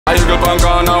I go punk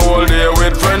on a whole day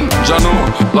with friend Jano,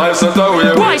 life set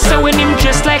away. Boy, so when him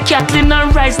just like Catlin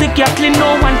and rise the Catlin,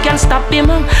 no one can stop him.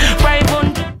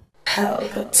 500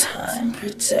 Pelpa time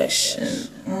protection.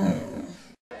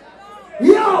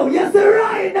 Yo, yes sir,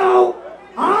 right now.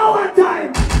 Our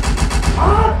time.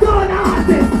 Uptown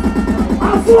artist.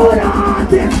 Florida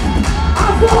artist.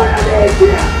 Florida DJ.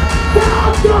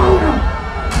 Uptown.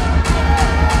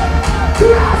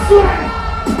 Crossway.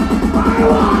 I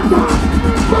want that.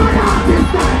 My artist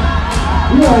time.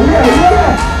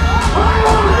 Yeah. I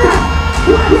want that.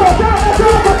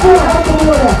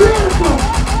 Beautiful.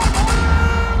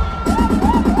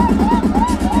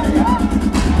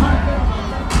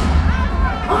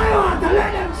 I want to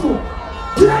let them through.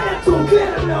 Let them through. Clear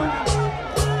them down.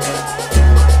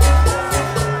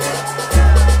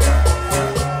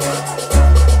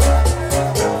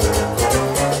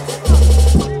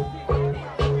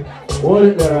 Hold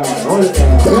it there, hold it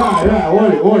there. Yeah,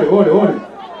 hold it.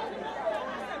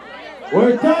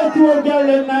 We're tied to a girl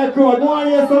in that crowd. No one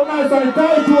hear so nice and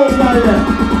tied to a girl there.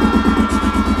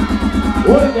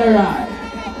 Hold it there, right.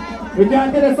 We can't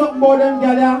tell you something about them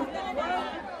girl there.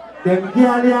 Them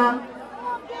girl there,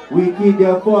 we keep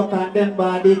their fuck and them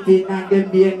body thing and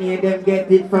them DNA, them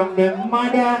get it from them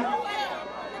mother.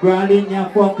 Girl in your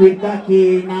fuck with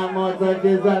cocky in a mouth of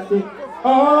Jesus.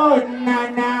 Oh,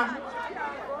 nana.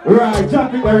 Right,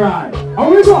 jump it right. How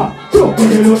we go? So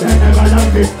when you look at never long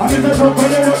it. I mean, so when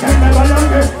you look at never long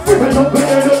it. When you look at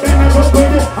never put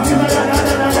it. I mean,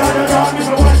 I mean,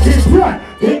 what is right?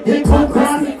 It come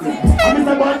cross. I mean,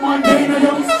 the bad man day in a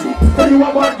young street. Tell you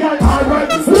what bad girl, alright.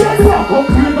 Let's walk up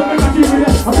in the make a TV.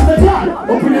 I mean, the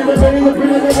girl. Open in the belly,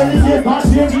 yes, not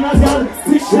changing a girl.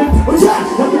 Fish it, oh yeah.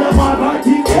 Look at my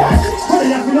body, yes. What do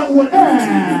you feel like one?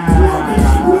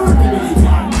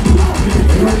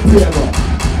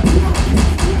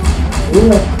 No,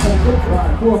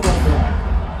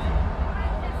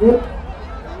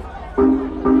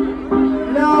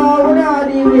 we're not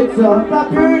doing it, so stop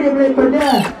reading me for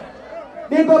that.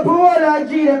 They go pour all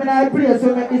G them in our place to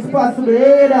make this possible, you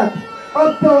hear that?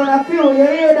 Uptown a few, you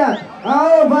hear that?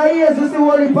 And over here, so see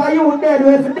all the you dead,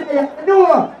 where's the day? No!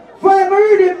 Find me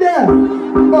read him there!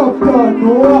 Uptown,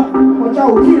 no! Watch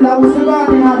out, kill that was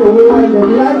surrounding on the wall, you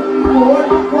like?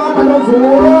 What a dozen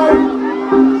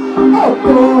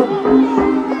Uptown!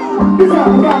 This is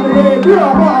family, we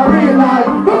are about real life.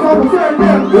 Look how we send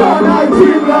them, we are not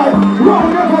cheap life. We'll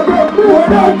never get more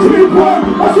than cheap one.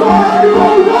 That's why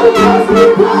everyone wants to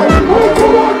sleep like. Oh,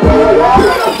 come on, we're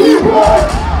not cheap one.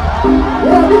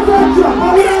 Yeah, this is true.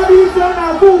 And we are these on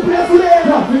our food place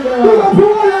later. You got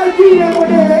people like G over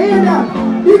there, hear that?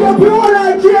 You got people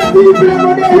like G people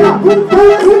over there. So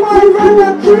let's see my friend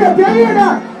that trip, you hear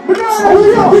that? But now let's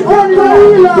see on the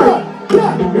real life. If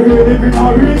it's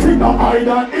not reaching the hide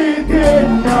and eat it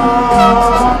now.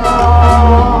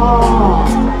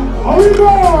 How we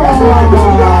go?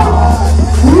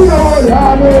 We don't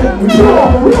have it. We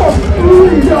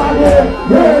got it.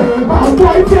 Yeah, my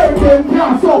boyfriend them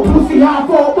can't stop pussy half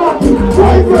for bucket.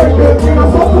 Boyfriend them can't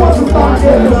support to start it.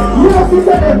 Yes, he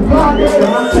said them got it.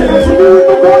 If you do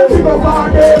the country go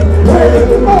find it. Hey,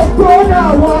 up go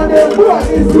now, one them blood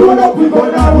is run up, we go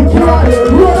now, we try it.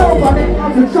 Run up and then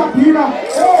have to chop you now.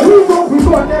 We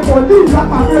got them for this like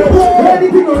my friend.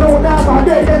 Anything you know now, my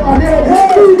day, them are dead.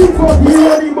 Hey, this for you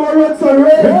anymore, it's a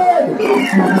red.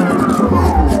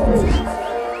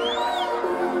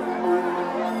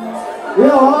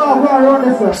 Yo, I'm gonna run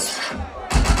this up.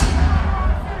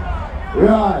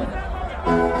 Right.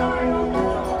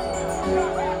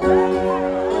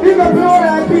 Big up all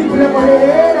that people that want to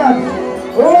hear that.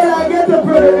 All I get to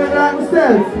president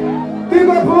themselves. Big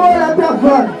up all that top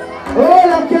one. All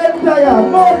I can tire,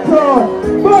 motor,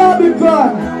 Barbican.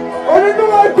 Oh, you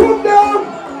know I come down.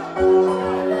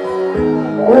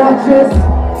 Watch this.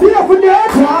 See you for that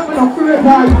time, I'm not afraid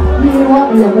high. You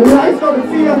want me, my life's not the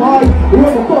fear high.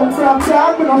 Where we come from,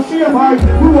 I'm not shame high.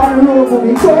 We want to roll for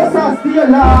me, cause I stay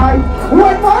alive.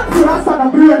 One man for us on a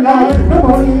brain light. The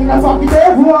money in a pocket,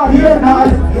 everyone here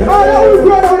nice. All the old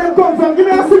brother where them come from, give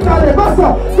me a signal, they bust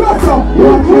up,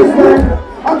 watch this then.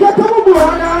 I get to my brother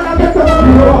and I get to my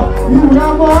bro. You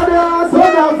not mother,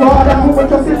 son and father. Who will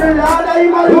trust in the Lord,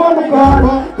 I'm alone with God.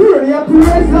 Pray your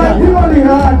praise like the only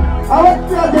hand. I want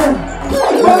to again.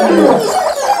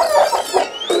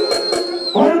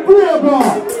 On the prayer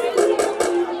God.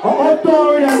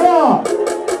 Uptown in the door.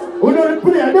 We know the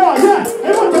prayer door, yeah.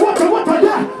 Hey, what,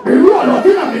 yeah. We roll out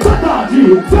in a G.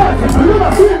 Say, we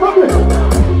never see him up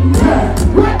yeah.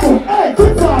 Right boom, hey,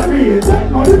 good sorry.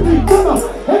 Take no, this thing, come up.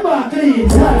 Hey, man, clean,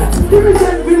 yeah. Give me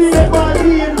 10 video,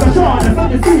 everybody in the shot. That's on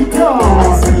the seat,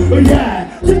 yeah.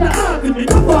 Yeah, she's not asking me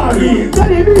to party. Tell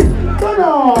me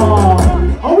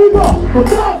How we go? But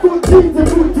that foot jeans and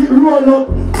foot it roll up.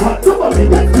 But somebody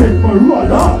gets straight for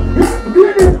roll up.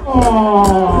 Get it?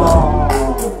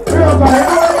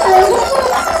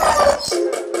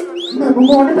 Remember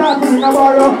morning talking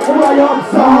about you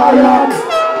upside.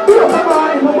 You come on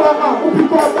in the mama, who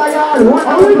pick up my yard.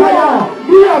 How we go?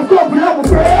 We have couple of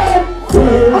friends. I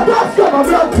just come a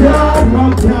block yard.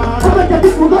 I make a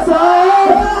big foot aside.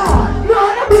 No,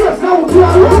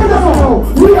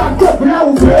 we are couple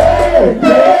of friends.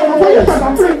 Why you talk a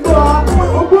friend for?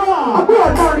 I'm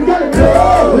going to get it.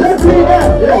 Let's see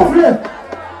that.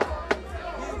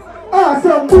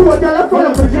 Some poor girl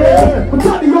follow for jail. But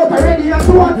got the out already and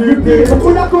so on to repeat. But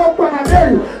could I go up on a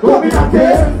bell? Come in a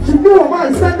tail. She knew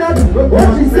my standard.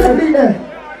 What she said there.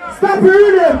 Stop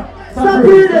reading. Stop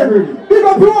reading. Big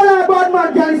up all our bad man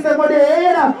girl is never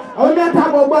there. I will not talk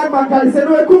about bad man girl. He said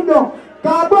no, he couldn't know.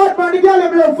 Cause bad man the girl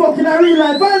them love fucking in real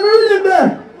life. I'm reading there.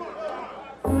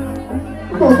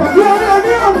 But I'm going on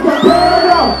here. I'm going to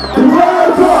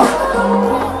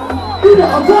you know,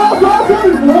 I'm talking about the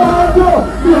water.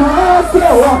 You have to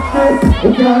walk this. You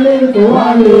can't live the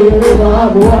one live.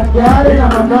 I'm walking out and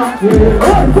I'm not here. Oh,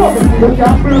 you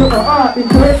can't feel the heart. It's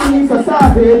crazy, so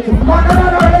savage. I'm not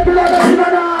regular, I'm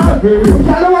not happy. You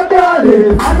can't know what that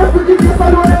is. I'm not pretty good,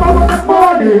 I don't ever want that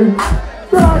money.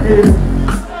 Darling.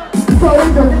 So if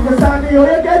you think you're standing, you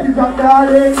get it from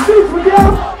darling. Speak with you.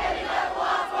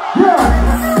 Yeah.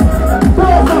 So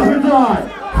something like.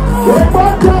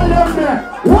 One tell them there.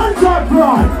 One shot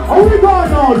right. How we going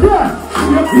now? Yeah.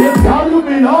 You can't tell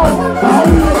me now. How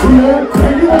we look here.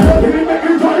 Anyone that can make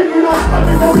you try to get up. Let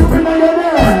me go to your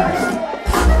neck.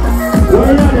 Where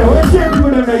are they? Where's shaking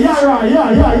with them there? Yeah, right. Yeah.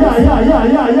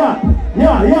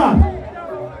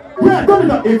 Yeah, turn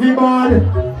it up. If he bad.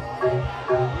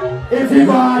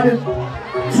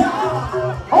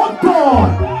 Uptown.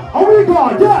 How we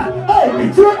going? Yeah. Hey, me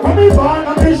jerk for me band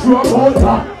and me sure about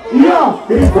that. Yeah,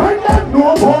 me friend that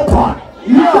know about that.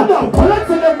 Yeah, no, collect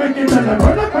to them make it better.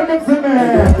 Run up on them to me.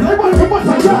 They want to watch a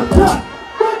yacht.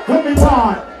 Run to me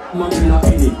bad.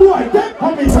 Boy, take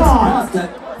for me bad.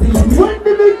 When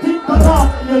the big thing comes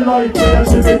up in your life, they have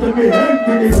to make me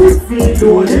empty. They keep me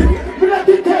loaded. Me not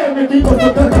the care, me keep us to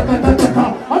ta-ta-ta-ta-ta.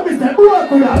 I miss that boy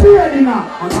could have been ready now.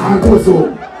 And I go so.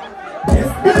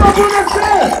 Get up on the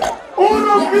stairs. All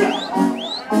of me.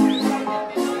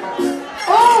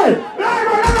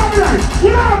 We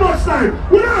don't have much time.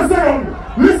 We don't say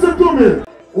listen to me.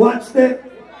 Watch the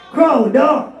crowd,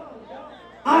 though.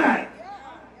 Alright.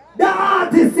 The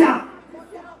artist, yeah.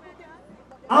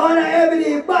 I want to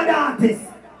every bad artist.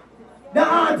 The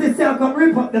artist, yeah, come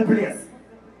rip up the place.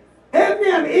 His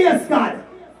name Acegawd.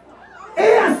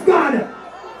 Acegawd.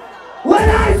 When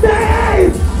I say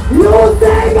Ace, you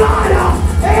say God.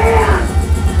 Ace.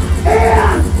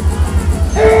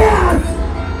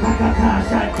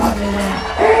 Kakakash, I'm coming in.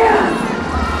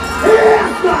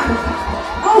 Acegawd!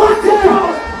 What's it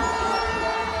called?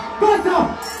 What's up?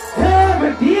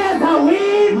 Every day's a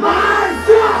weed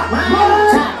monster!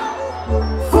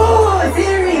 Full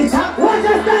series! What's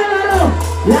your style?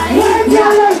 Where's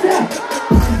your listen?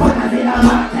 But I think I'm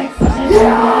not Texas.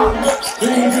 Yeah!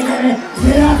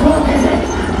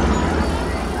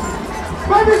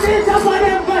 Let me see some of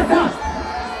them better!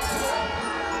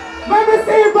 Let me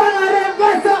see some of them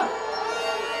better!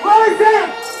 What is it?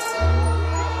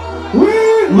 We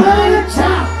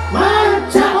mancha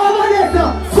over this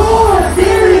full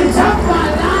series of my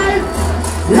life,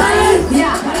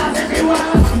 yeah. But as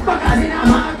everyone, because in a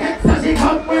market, so she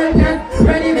come with it.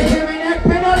 Ready to hear me next,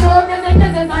 we don't know the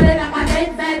niggas is not in a market,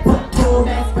 said, two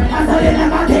best friends, I'm not in a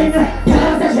market,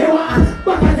 yeah, that's she want,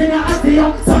 because in a AT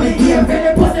so me give for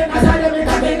the pussy, cause I don't make a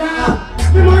bigger.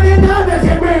 The money down, that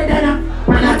she breathing up,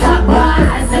 when I talk bad,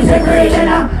 I say she breathing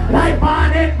up, like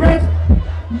morning bread.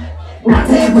 I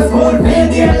take a school, pay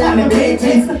the 11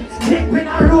 pages. Stick in a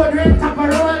road, ring, top of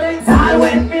rolling. All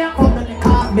when me up to the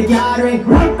car, me gathering.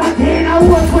 Right back in, I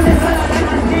work for the fellow, then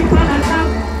I stick on a top.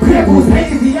 People's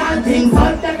lazy and things,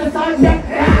 sun them the sun,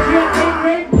 yeah.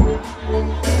 Ring.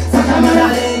 So come on,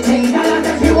 thing, y'all have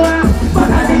to see what.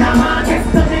 Because in a market,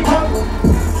 so they come.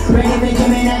 Ready to give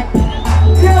me that.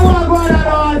 You want to go on the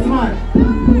road, man.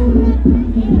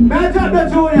 Man, drop the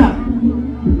junior.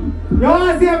 You want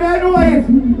to see if they know it?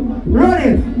 Run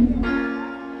it!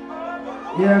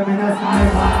 Yeah, me the sky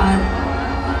man.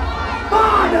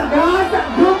 Father! The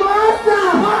master!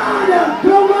 Father!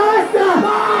 The master!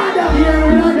 Father! Here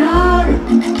in the dog!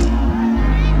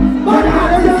 But how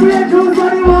does the play choose for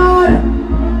the one?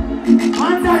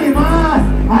 Under the mask!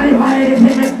 I find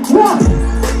it. What?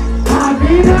 I've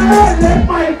been there, let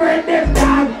my friend them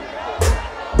dog!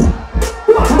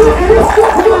 What?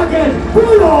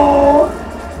 Pull on!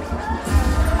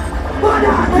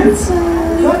 artist.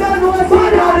 No, don't know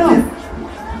bad artist.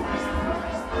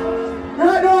 No,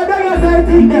 don't you say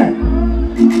thing there.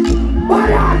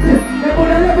 Bad artist. They put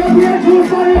a little bit of juice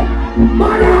for it.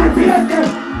 Bad artist.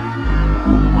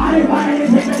 I find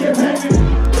anything that you pay me.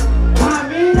 I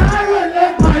mean, I will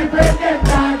let my friend get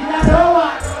down. I don't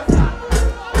want to stop.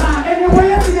 Anyway,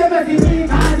 I'm never see me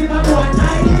because if I'm one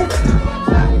night,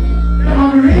 I'm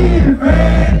a real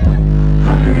friend.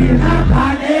 I'm a real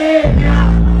academia.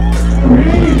 I'm a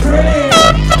real friend.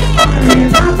 I'm a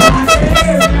real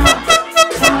academia.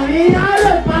 I mean, I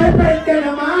let my friend get a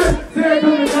man. Say to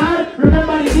me, God,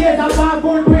 remember the days of our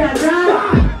food we are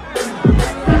done.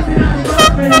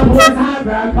 I'm going to have a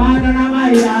partner on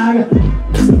my yard.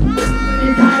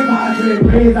 In time, I will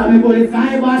praise and we put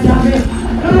time on Jabby.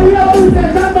 Now we are out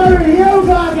there, somebody, here we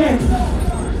go again.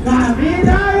 Now, me and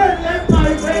I left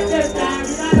my friend this time.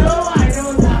 I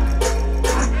know that.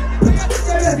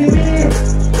 Tell me,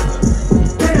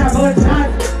 then I got that.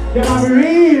 Then I'm a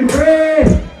real friend.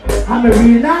 I'm a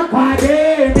real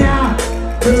academia.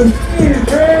 Real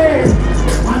friend.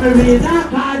 I'm a real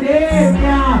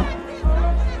academia.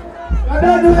 I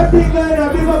don't do a thing going on,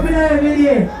 big up in the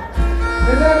video.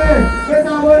 You know me? Get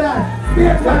on with that.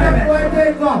 State man, where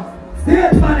they go.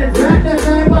 State man, it's right there,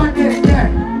 time on this there.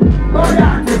 Go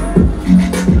down this.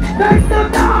 Make some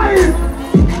noise!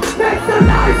 Make some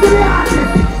noise to the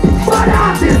artist! Bad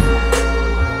artist!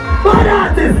 Bad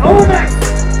artist! Who next?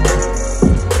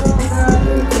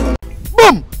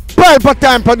 Boom! Pelpa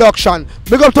Time Production.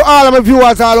 Big up to all of my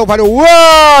viewers all over the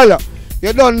world.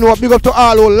 You don't know, big up to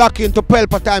all who lock into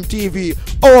Pelpa Time TV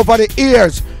over the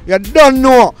years. You don't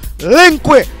know, link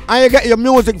with and you get your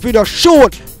music video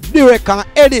shoot, direct and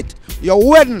edit, your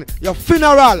wedding, your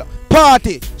funeral,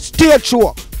 party, stage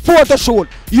show, photo shoot,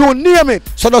 you name it.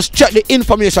 So just check the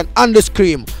information on the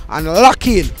screen and lock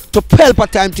in to Pelpa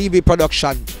Time TV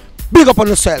production. Big up on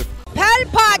yourself.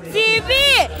 Pelpa TV!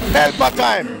 Pelpa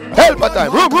Time! Pelpa Time!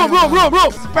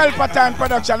 Room! Pelpa Time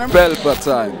Production! Pelpa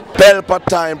Time! Pelpa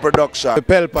Time Production!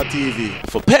 Pelpa TV!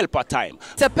 For Pelpa Time!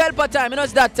 It's a Pelpa Time, you know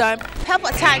it's that time?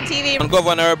 Pelpa Time TV! I'm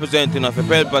governor representing of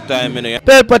Pelpa Time, you know.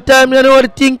 Pelpa Time, you know what the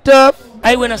thing tough?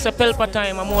 I when I say Pelpa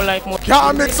Time, I'm more like more.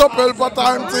 Can't mix up Pelpa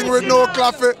Time thing with no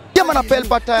coffee. Yeah, man, a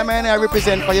Pelpa Time, and I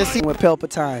represent for you. See, with Pelpa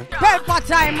Time. Pelpa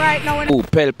Time right now. Oh,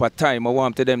 Pelpa Time, I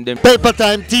want to them. Pelpa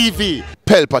Time TV.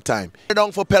 Pelpa Time. You're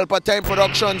down for Pelpa Time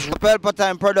Productions. Pelpa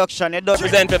Time Production. It does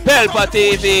Represent for Pelpa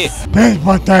TV.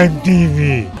 Pelpa Time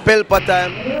TV. Pelpa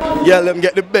Time. Yeah, let them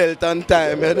get the belt on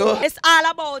time, you know. It's all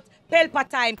about Pelpa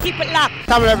Time. Keep it locked.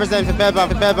 Come represent for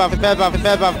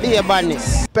Pelpa, be a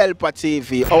badness. Pelpa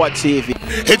TV, our TV.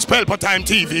 It's Pelpa Time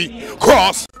TV.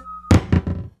 Cross.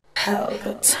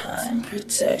 Pelpa Time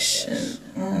Protection.